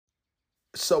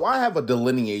So I have a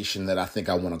delineation that I think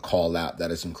I want to call out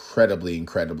that is incredibly,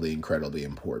 incredibly, incredibly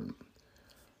important.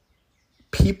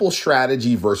 People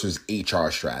strategy versus HR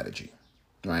strategy,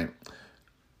 right?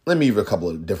 Let me give you a couple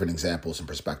of different examples and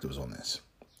perspectives on this.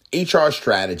 HR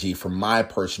strategy, from my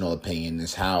personal opinion,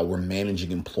 is how we're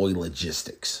managing employee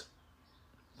logistics,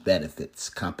 benefits,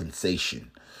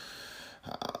 compensation,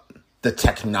 the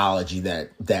technology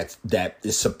that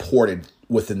is supported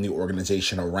within the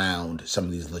organization around some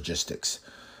of these logistics,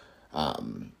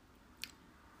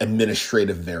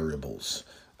 administrative variables,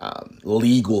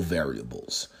 legal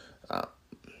variables,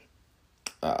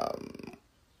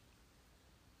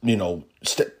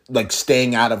 like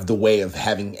staying out of the way of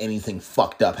having anything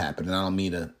fucked up happen. And I don't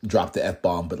mean to drop the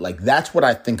F-bomb, but like that's what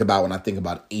I think about when I think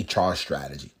about HR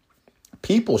strategy.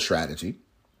 People strategy,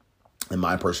 in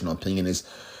my personal opinion, is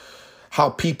how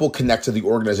people connect to the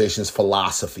organization's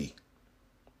philosophy,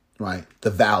 right? The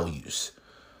values.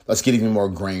 Let's get even more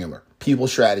granular. People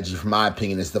strategy, from my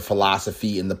opinion, is the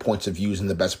philosophy and the points of views and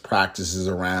the best practices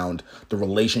around the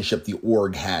relationship the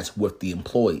org has with the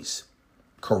employees,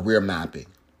 career mapping,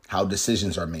 how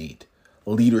decisions are made,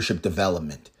 leadership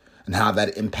development, and how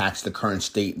that impacts the current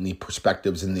state and the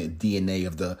perspectives and the DNA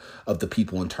of the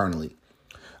people internally.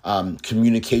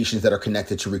 Communications that are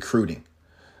connected to recruiting,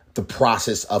 the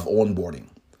process of onboarding,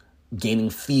 gaining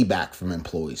feedback from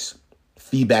employees,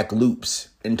 feedback loops,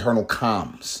 internal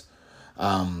comms,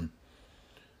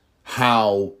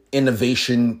 how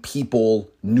innovation, people,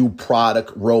 new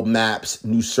product roadmaps,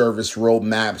 new service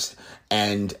roadmaps,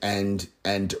 and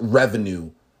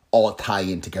revenue all tie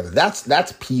in together.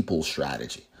 That's people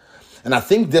strategy. And I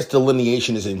think this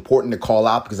delineation is important to call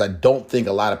out because I don't think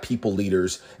a lot of people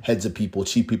leaders, heads of people,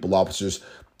 chief people officers,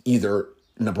 either,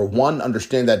 number one,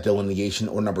 understand that delineation,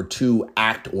 or number two,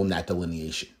 act on that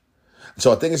delineation.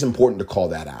 So I think it's important to call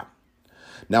that out.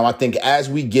 Now, I think as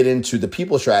we get into the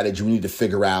people strategy, we need to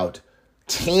figure out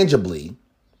tangibly,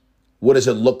 what does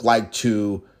it look like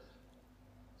to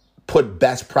put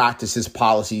best practices,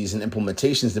 policies, and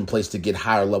implementations in place to get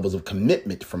higher levels of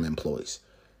commitment from employees.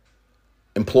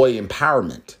 Employee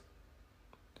empowerment,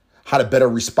 how to better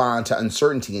respond to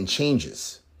uncertainty and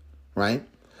changes, right?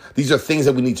 These are things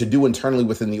that we need to do internally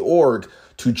within the org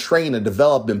to train and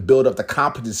develop and build up the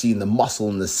competency and the muscle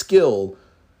and the skill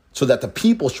so that the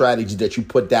people strategy that you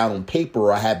put down on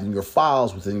paper or have in your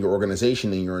files within your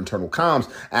organization and your internal comms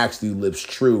actually lives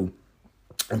true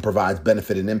and provides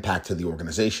benefit and impact to the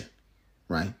organization,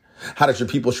 right? How does your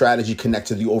people strategy connect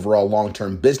to the overall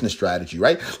long-term business strategy,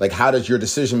 right? Like how does your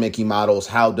decision-making models,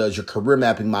 how does your career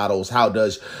mapping models, how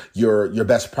does your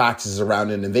best practices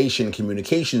around innovation and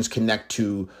communications connect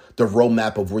to the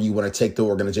roadmap of where you want to take the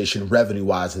organization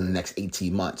revenue-wise in the next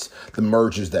 18 months, the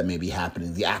mergers that may be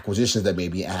happening, the acquisitions that may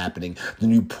be happening, the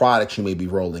new products you may be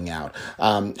rolling out,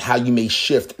 how you may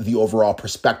shift the overall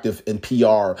perspective and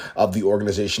PR of the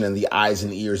organization and the eyes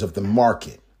and ears of the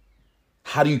market.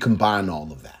 How do you combine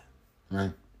all of that?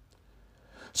 Right.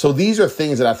 So these are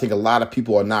things that I think a lot of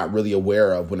people are not really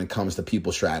aware of when it comes to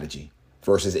people strategy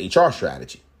versus HR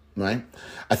strategy. Right.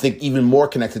 I think even more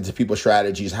connected to people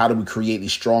strategy is how do we create a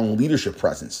strong leadership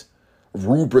presence,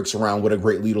 rubrics around what a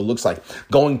great leader looks like,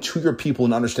 going to your people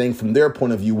and understanding from their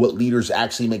point of view what leaders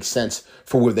actually make sense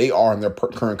for where they are in their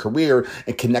current career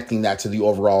and connecting that to the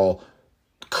overall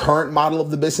current model of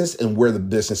the business and where the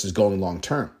business is going long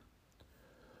term.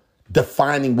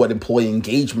 Defining what employee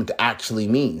engagement actually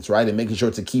means, right? And making sure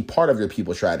it's a key part of your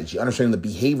people strategy. Understanding the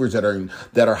behaviors that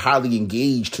are highly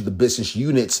engaged to the business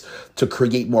units to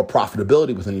create more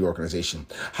profitability within the organization.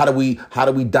 How do we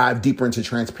dive deeper into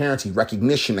transparency,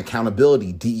 recognition,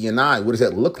 accountability, DE&I? What does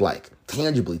that look like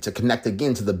tangibly to connect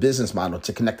again to the business model,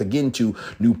 to connect again to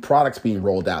new products being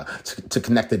rolled out, to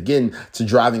connect again to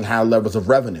driving higher levels of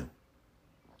revenue?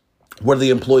 What are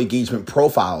the employee engagement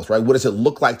profiles, right? What does it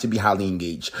look like to be highly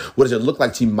engaged? What does it look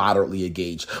like to be moderately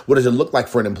engaged? What does it look like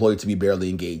for an employee to be barely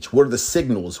engaged? What are the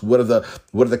signals? What are the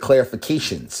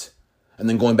clarifications? And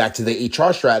then going back to the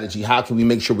HR strategy, how can we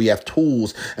make sure we have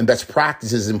tools and best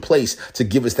practices in place to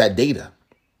give us that data?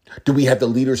 Do we have the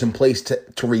leaders in place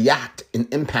to react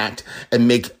and impact and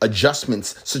make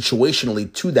adjustments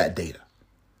situationally to that data?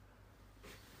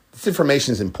 This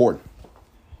information is important.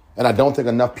 And I don't think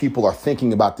enough people are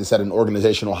thinking about this at an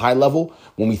organizational high level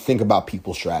when we think about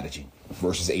people strategy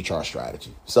versus HR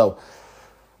strategy. So,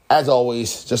 as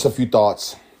always, just a few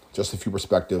thoughts, just a few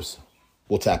perspectives.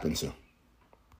 We'll tap into.